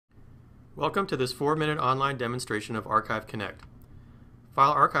Welcome to this 4-minute online demonstration of ArchiveConnect.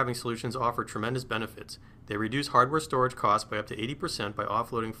 File archiving solutions offer tremendous benefits. They reduce hardware storage costs by up to 80% by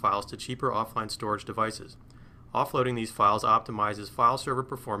offloading files to cheaper offline storage devices. Offloading these files optimizes file server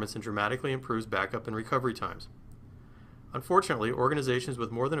performance and dramatically improves backup and recovery times. Unfortunately, organizations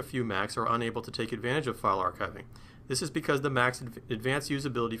with more than a few Macs are unable to take advantage of file archiving. This is because the Mac's advanced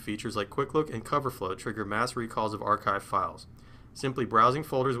usability features like Quick Look and CoverFlow trigger mass recalls of archived files. Simply browsing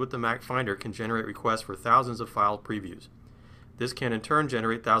folders with the Mac Finder can generate requests for thousands of file previews. This can in turn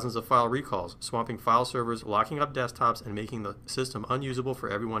generate thousands of file recalls, swamping file servers, locking up desktops, and making the system unusable for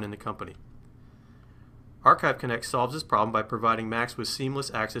everyone in the company. ArchiveConnect solves this problem by providing Macs with seamless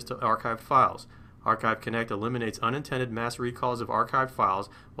access to archived files. ArchiveConnect eliminates unintended mass recalls of archived files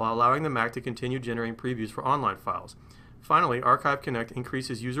while allowing the Mac to continue generating previews for online files. Finally, ArchiveConnect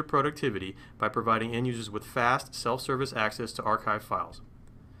increases user productivity by providing end users with fast, self-service access to archived files.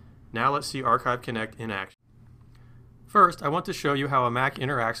 Now let's see ArchiveConnect in action. First, I want to show you how a Mac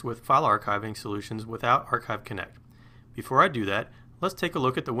interacts with file archiving solutions without ArchiveConnect. Before I do that, let's take a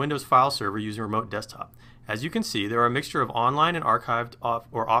look at the Windows file server using Remote Desktop. As you can see, there are a mixture of online and archived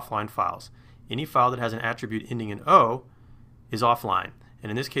or offline files. Any file that has an attribute ending in O is offline, and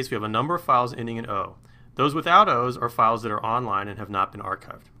in this case we have a number of files ending in O. Those without O's are files that are online and have not been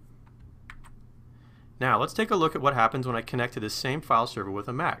archived. Now let's take a look at what happens when I connect to this same file server with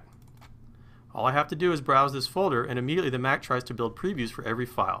a Mac. All I have to do is browse this folder, and immediately the Mac tries to build previews for every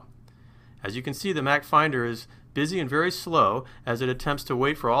file. As you can see, the Mac Finder is busy and very slow as it attempts to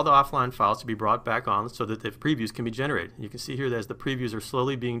wait for all the offline files to be brought back on so that the previews can be generated. You can see here that as the previews are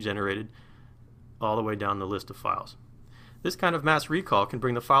slowly being generated all the way down the list of files. This kind of mass recall can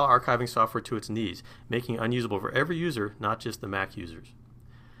bring the file archiving software to its knees, making it unusable for every user, not just the Mac users.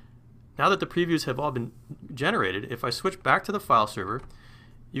 Now that the previews have all been generated, if I switch back to the file server,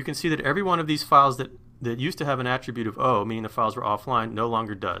 you can see that every one of these files that used to have an attribute of O, meaning the files were offline, no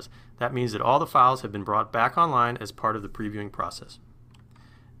longer does. That means that all the files have been brought back online as part of the previewing process.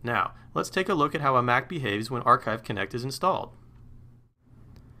 Now, let's take a look at how a Mac behaves when ArchiveConnect is installed.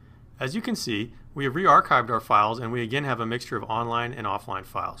 As you can see, we have re-archived our files, and we again have a mixture of online and offline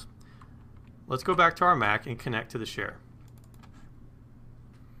files. Let's go back to our Mac and connect to the share.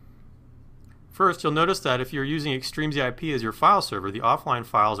 First, you'll notice that if you're using ExtremeZip as your file server, the offline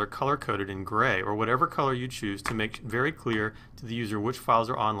files are color-coded in gray or whatever color you choose to make very clear to the user which files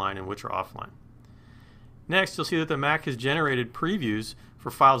are online and which are offline. Next, you'll see that the Mac has generated previews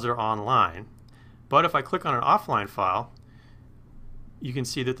for files that are online, but if I click on an offline file, you can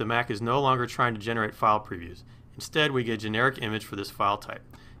see that the Mac is no longer trying to generate file previews. Instead, we get a generic image for this file type.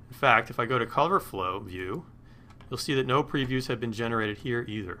 In fact, if I go to CoverFlow view, you'll see that no previews have been generated here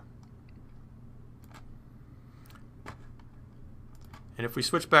either. And if we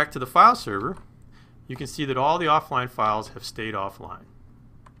switch back to the file server, you can see that all the offline files have stayed offline.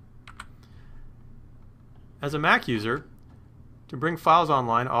 As a Mac user, to bring files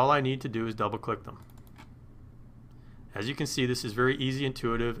online, all I need to do is double-click them. As you can see, this is very easy,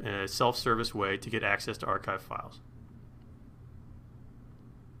 intuitive, and a self-service way to get access to archive files.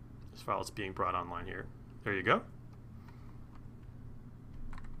 This file is being brought online here. There you go.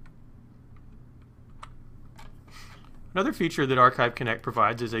 Another feature that ArchiveConnect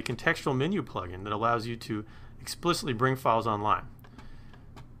provides is a contextual menu plugin that allows you to explicitly bring files online.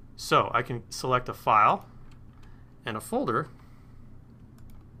 So I can select a file and a folder,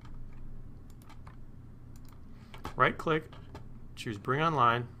 right-click, choose Bring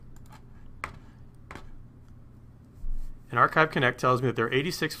Online, and ArchiveConnect tells me that there are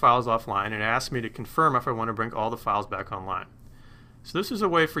 86 files offline, and it asks me to confirm if I want to bring all the files back online. So this is a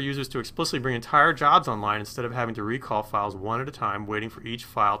way for users to explicitly bring entire jobs online instead of having to recall files one at a time, waiting for each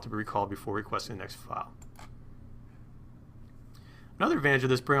file to be recalled before requesting the next file. Another advantage of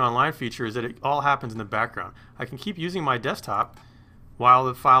this Bring Online feature is that it all happens in the background. I can keep using my desktop while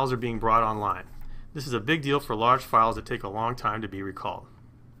the files are being brought online. This is a big deal for large files that take a long time to be recalled.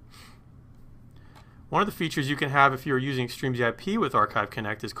 One of the features you can have if you are using ExtremeZip with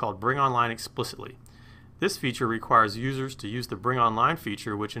ArchiveConnect is called Bring Online Explicitly. This feature requires users to use the Bring Online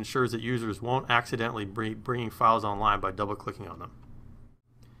feature, which ensures that users won't accidentally be bringing files online by double-clicking on them.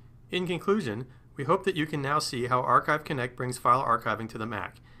 In conclusion, we hope that you can now see how ArchiveConnect brings file archiving to the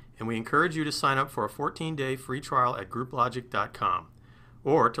Mac, and we encourage you to sign up for a 14-day free trial at grouplogic.com.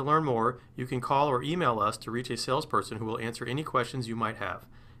 Or, to learn more, you can call or email us to reach a salesperson who will answer any questions you might have.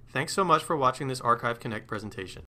 Thanks so much for watching this ArchiveConnect presentation.